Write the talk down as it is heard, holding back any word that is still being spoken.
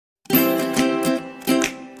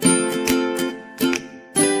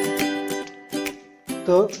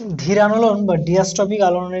তো ধীর আলোড়ন বা ডিয়াস্ট্রপিক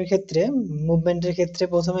আলোড়নের ক্ষেত্রে, মুভমেন্টের ক্ষেত্রে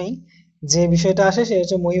প্রথমেই যে বিষয়টা আসে সেটা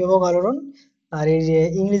হচ্ছে মহিভাবক আলোড়ন। আর এই যে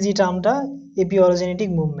ইংরেজি টার্মটা এপিওরোজেনেটিক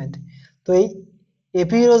মুভমেন্ট। তো এই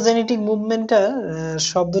এপিওরোজেনেটিক মুভমেন্টটা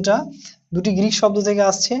শব্দটা দুটি গ্রিক শব্দ থেকে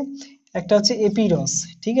আসছে। একটা হচ্ছে এপিরস,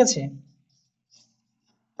 ঠিক আছে।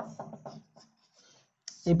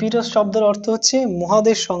 এপিরস শব্দের অর্থ হচ্ছে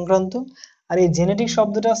মহাদেশ সংক্রান্ত। আর এই জেনেটিক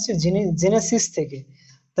শব্দটা আসছে জেনেসিস থেকে।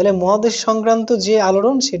 তাহলে মহাদেশ সংক্রান্ত যে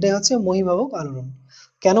আলোড়ন সেটাই হচ্ছে মহিভাবক আলোড়ন।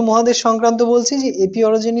 কেন মহাদেশ সংক্রান্ত বলছি, যে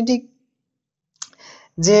এপিওরোজেনেটিক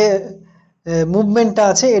যে মুভমেন্টটা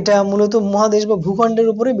আছে এটা মূলত মহাদেশ বা ভূখণ্ডের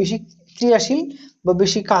উপরে বেশি ক্রিয়াশীল বা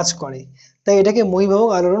বেশি কাজ করে, তাই এটাকে মহিভাবক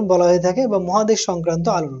আলোড়ন বলা হয়ে থাকে বা মহাদেশ সংক্রান্ত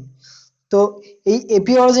আলোড়ন। তো এই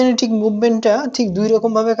এপিওরোজেনেটিক মুভমেন্টটা ঠিক দুই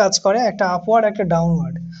রকম ভাবে কাজ করে, একটা আপওয়ার্ড একটা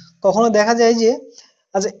ডাউনওয়ার্ড। কখনো দেখা যায় যে,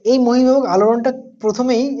 আচ্ছা, এই মহিভাবক আলোড়নটা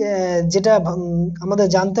প্রথমেই যেটা আমাদের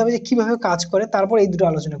জানতে হবে যে কিভাবে কাজ করে, তারপর এই দুটো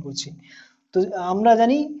আলোচনা করছি। তো আমরা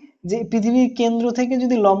জানি যে পৃথিবীর কেন্দ্র থেকে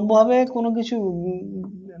যদি লম্বভাবে কোনো কিছু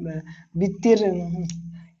বৃত্তের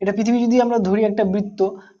এটা পৃথিবী যদি আমরা ধরি একটা বৃত্ত,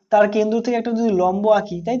 তার কেন্দ্র থেকে একটা যদি লম্ব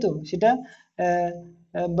আঁকি, তাই তো সেটা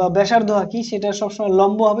বা ব্যাসার্ধ আঁকি, সেটা সবসময়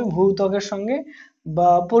লম্ব হবে ভূত্বকের সঙ্গে বা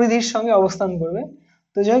পরিধির সঙ্গে অবস্থান করবে।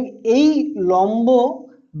 তো যাই হোক, এই লম্ব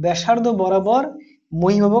ব্যাসার্ধ বরাবর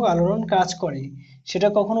মহিভাবক আলোড়ন কাজ করে। সেটা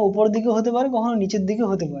কখনো উপর দিকে হতে পারে, কখনো নিচের দিকে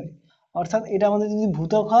হতে পারে। অর্থাৎ এটা আমাদের যদি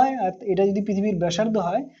ভূত্বক হয় আর এটা যদি পৃথিবীর ব্যাসার্ধ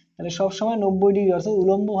হয়, তাহলে সবসময় 90 ডিগ্রি অর্থাৎ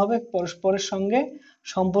উলম্বভাবে পরস্পরের সঙ্গে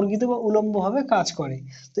সম্পর্কিত বা উলম্বভাবে কাজ করে।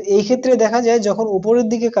 তো এই ক্ষেত্রে দেখা যায় যখন উপরের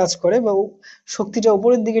দিকে কাজ করে বা শক্তিটা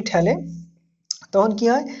উপরের দিকে ঠেলে, তখন কি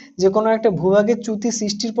হয়, যে কোনো একটা ভূভাগের চ্যুতি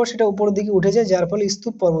সৃষ্টির পর সেটা উপরের দিকে উঠে যায়, যার ফলে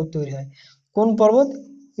স্তূপ পর্বত তৈরি হয়। কোন পর্বত?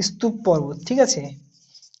 স্তূপ পর্বত, ঠিক আছে।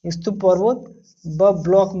 স্তূপ পর্বত বা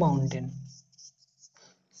ব্লক মাউন্টেন,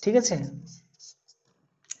 ঠিক আছে।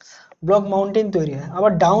 ব্লক মাউন্টেন তৈরি হয়।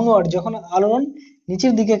 আবার ডাউনওয়ার্ড যখন আলোড়ন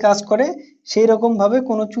নিচের দিকে কাজ করে, সেই রকম ভাবে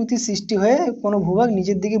কোনো চ্যুতি সৃষ্টি হয়ে কোনো ভূভাগ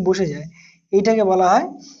নিচের দিকে বসে যায়, এইটাকে বলা হয়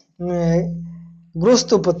গ্রস্ত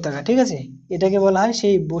উপত্যকা, ঠিক আছে। এটাকে বলা হয়,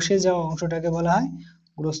 সেই বসে যাওয়া অংশটাকে বলা হয়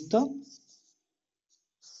গ্রস্ত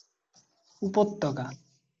উপত্যকা।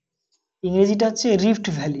 ইংরেজিটা হচ্ছে rift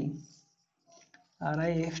valley,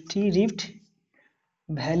 RIFT, rift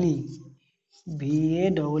valley,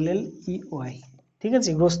 VALLEY, ঠিক আছে,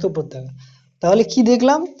 গ্রস্ত উপত্যকা। তাহলে কি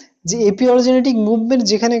দেখলাম, যে এপিওরোজেনেটিক মুভমেন্ট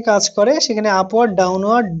যেখানে কাজ করে সেখানে আপওয়ার্ড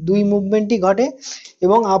ডাউনওয়ার্ড দুই মুভমেন্টই ঘটে,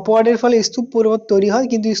 এবং আপওয়ার্ডের ফলে স্তূপ পর্বত তৈরি হয়।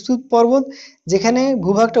 কিন্তু স্তূপ পর্বত যেখানে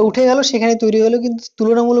ভূভাগটা উঠে গেল সেখানে তৈরি হলো, কিন্তু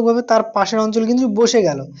তুলনামূলকভাবে তার পাশের অঞ্চল কিন্তু বসে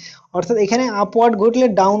গেল। অর্থাৎ এখানে আপওয়ার্ড ঘটলে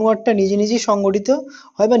ডাউনওয়ার্ডটা নিজে নিজেই সংগঠিত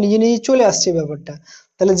হয় বা নিজে নিজেই চলে আসছে ব্যাপারটা।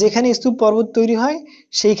 তাহলে যেখানে স্তূপ পর্বত তৈরি হয়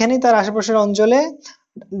সেইখানেই তার আশেপাশের অঞ্চলে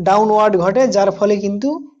ডাউনওয়ার্ড ঘটে, যার ফলে কিন্তু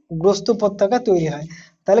গ্রস্ত উপত্যকা তৈরি হয়।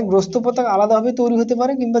 তাহলে গ্রস্ত উপত্যকা আলাদাভাবে তৈরি হতে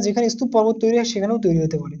পারে, কিংবা যেখানে স্তূপ পর্বত তৈরি হয় সেখানেও তৈরি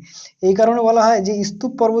হতে পারে। এই কারণে বলা হয় যে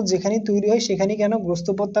স্তূপ পর্বত যেখানেই তৈরি হয় সেখানেই কেন গ্রস্ত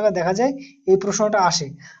উপত্যকা দেখা যায়, এই প্রশ্নটা আসে।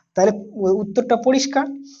 তাহলে উত্তরটা পরিষ্কার,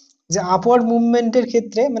 যে আপওয়ার্ড মুভমেন্টের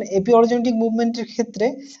ক্ষেত্রে মানে এপিওরোজেনেটিক মুভমেন্টের ক্ষেত্রে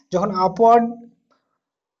যখন আপওয়ার্ড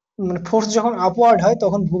মানে ফোর্স যখন আপওয়ার্ড হয়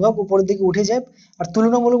তখন ভূভাগ উপরের দিকে উঠে যায়, আর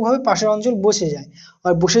তুলনামূলকভাবে পাশের অঞ্চল বসে যায়।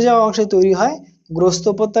 আর বসে যাওয়া অংশে তৈরি হয় গ্রস্ত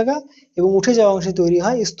উপত্যকা, এবং উঠে যাওয়া অংশে তৈরি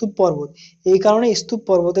হয় স্তূপ পর্বত। এই কারণে স্তূপ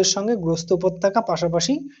পর্বতের সঙ্গে গ্রস্ত উপত্যকা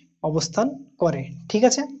পাশাপাশি অবস্থান করে, ঠিক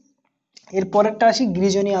আছে। এর পরেরটা আসি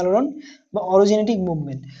গৃহজনী আলোড়ন বা অরোজেনেটিক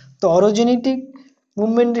মুভমেন্ট। তো অরোজেনেটিক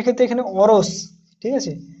মুভমেন্টের ক্ষেত্রে এখানে অরস, ঠিক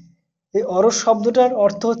আছে। এই অরস শব্দটার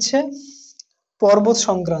অর্থ হচ্ছে পর্বত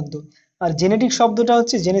সংক্রান্ত। আর জেনেটিক শব্দটা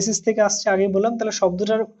হচ্ছে জেনেসিস থেকে আসছে, আগে বললাম। তাহলে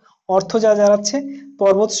শব্দটার অর্থ যা দাঁড়াচ্ছে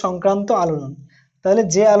পর্বত সংক্রান্ত আলোড়ন। তাহলে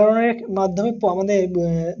যে আলোড়নের মাধ্যমে আমাদের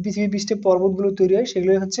পৃথিবী পৃষ্ঠে পর্বতগুলো তৈরি হয়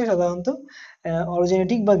সেগুলোই হচ্ছে সাধারণত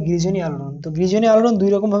অরোজেনেটিক বা গৃহজনী আলোড়ন। তো গৃহজনী আলোড়ন দুই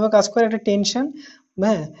রকম ভাবে কাজ করে, একটা টেনশন,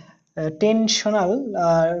 হ্যাঁ, টেনশনাল,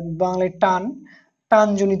 আর বাংলায় টান,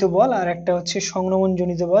 টানজনিত বল, আর একটা হচ্ছে সংনমন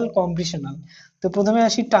জনিত বল, কম্প্রেশনাল। তো প্রথমে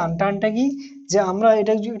আসি টান। টানটা কি, যে আমরা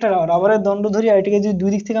এটা যদি একটা রাবারের দণ্ড ধরি আর এটাকে যদি দুই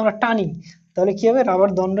দিক থেকে আমরা টানি, তাহলে কি হবে, রাবার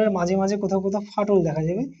দণ্ডের মাঝে মাঝে কোথাও কোথাও ফাটল দেখা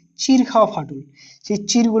যাবে, চির খাওয়া ফাটল। সেই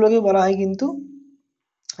চিরগুলোকে বলা হয় কিন্তু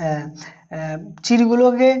আহ,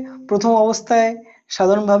 চিরগুলোকে প্রথম অবস্থায়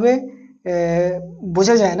সাধারণভাবে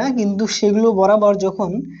বোঝা যায় না, কিন্তু সেগুলো বরাবর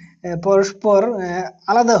যখন পরস্পর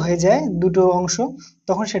আলাদা হয়ে যায় দুটো অংশ,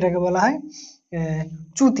 তখন সেটাকে বলা হয়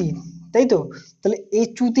চ্যুতি, তাই তো। তাহলে এই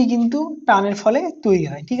চ্যুতি কিন্তু টানের ফলে তৈরি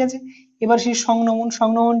হয়, ঠিক আছে। এবার সেই সংনমন।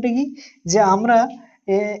 সংনমনটা কি, যে আমরা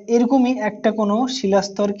এরকমই একটা কোনো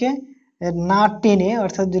শিলাস্তরকে না টেনে,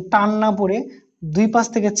 অর্থাৎ যে টান না পড়ে দুই পাশ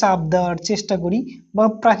থেকে চাপ দেওয়ার চেষ্টা করি, বা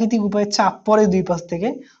প্রাকৃতিক উপায়ে চাপ পড়ে দুই পাশ থেকে,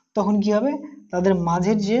 তখন কি হবে, তাদের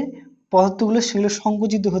মাঝের যে পদার্থগুলো সেগুলো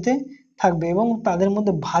সংকুচিত হতে থাকবে এবং তাদের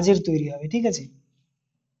মধ্যে ভাঁজের তৈরি হবে, ঠিক আছে।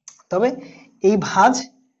 তবে এই ভাঁজ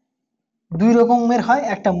দুই রকমের হয়,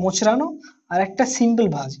 একটা মোচড়ানো আর একটা সিম্পল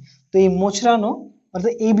ভাঁজ। তো এই মোচড়ানো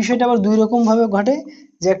অর্থাৎ এই বিষয়টা আবার দুই রকম ভাবে ঘটে,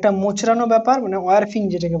 যে একটা মোচড়ানো ব্যাপার মানে ওয়ারপিং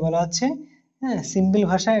যেটাকে বলা হচ্ছে, হ্যাঁ সিম্পল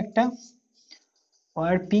ভাষায় একটা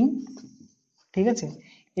ওয়ারপিং, ঠিক আছে,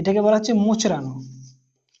 এটাকে বলা হচ্ছে মোচড়ানো,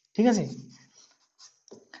 ঠিক আছে।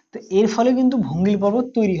 তো এর ফলে কিন্তু ভঙ্গিল পর্বত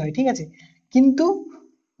তৈরি হয়, ঠিক আছে। কিন্তু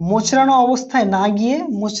মোচড়ানো অবস্থায়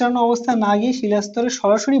না গিয়ে শিলাস্তরে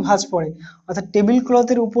সরাসরি ভাঁজ পড়ে, অর্থাৎ টেবিল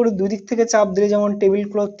ক্লথের উপরে দুই দিক থেকে চাপ দিলে যেমন টেবিল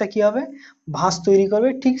ক্লথটা কি হবে, ভাঁজ তৈরি করবে,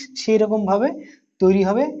 ঠিক সেই রকম ভাবে তৈরি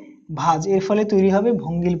হবে ভাঁজ। এর ফলে তৈরি হবে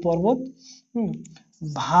ভঙ্গিল পর্বত। হুম,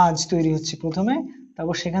 ভাঁজ তৈরি হচ্ছে প্রথমে,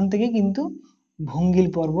 তারপর সেখান থেকে কিন্তু ভঙ্গিল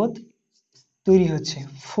পর্বত তৈরি হচ্ছে।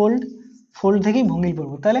 ফোল্ড ফোল্ড থেকেই ভঙ্গিল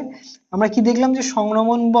পর্বত। তাহলে আমরা কি দেখলাম, যে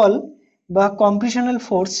সংক্রমণ বল বা কম্প্রেশনাল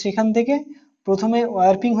ফোর্স সেখান থেকে প্রথমে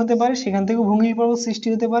ওয়ার্পিং হতে পারে, সেখান থেকে ভঙ্গিল পর্বত সৃষ্টি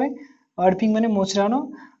হতে পারে। ওয়ার্পিং মানে মোচড়ানো,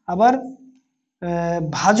 আবার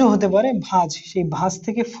ভাঁজও হতে পারে, ভাঁজ, সেই ভাঁজ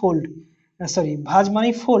থেকে ফোল্ড, সরি ভাঁজ মানে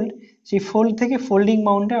ফোল্ড, সেই ফোল্ড থেকে ফোল্ডিং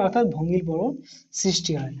মাউন্টেন অর্থাৎ ভঙ্গিল পর্বত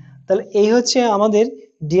সৃষ্টি হয়। তাহলে এই হচ্ছে আমাদের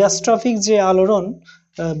ডিয়াস্ট্রফিক যে আলোড়ন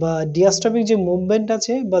বা ডিয়াস্ট্রফিক যে মুভমেন্ট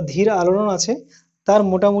আছে বা ধীর আলোড়ন আছে, তার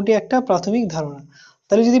মোটামুটি একটা প্রাথমিক ধারণা।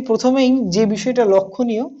 তাহলে যদি প্রথমেই যে বিষয়টা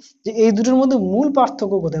লক্ষণীয়, যে এই দুটোর মধ্যে মূল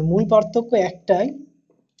পার্থক্য কোথায়, মূল পার্থক্য একটাই,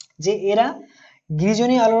 যে এরা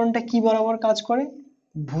গিরিজনী আলোড়নটা কি বরাবর কাজ করে,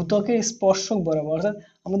 ভূত্বকের স্পর্শক বরাবর, অর্থাৎ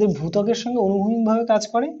আমাদের ভূত্বকের সঙ্গে অনুভূমিক ভাবে কাজ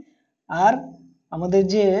করে। আর আমাদের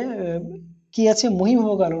যে কি আছে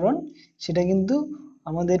মহীভূতক আলোড়ন, সেটা কিন্তু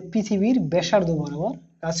আমাদের পৃথিবীর ব্যাসার্ধ বরাবর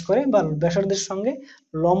কাজ করে বা ব্যাসার্ধের সঙ্গে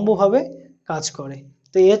লম্বভাবে কাজ করে।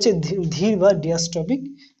 তো এই হচ্ছে ধীর বা ডিয়াস্ট্রপিক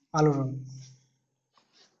আলোড়ন।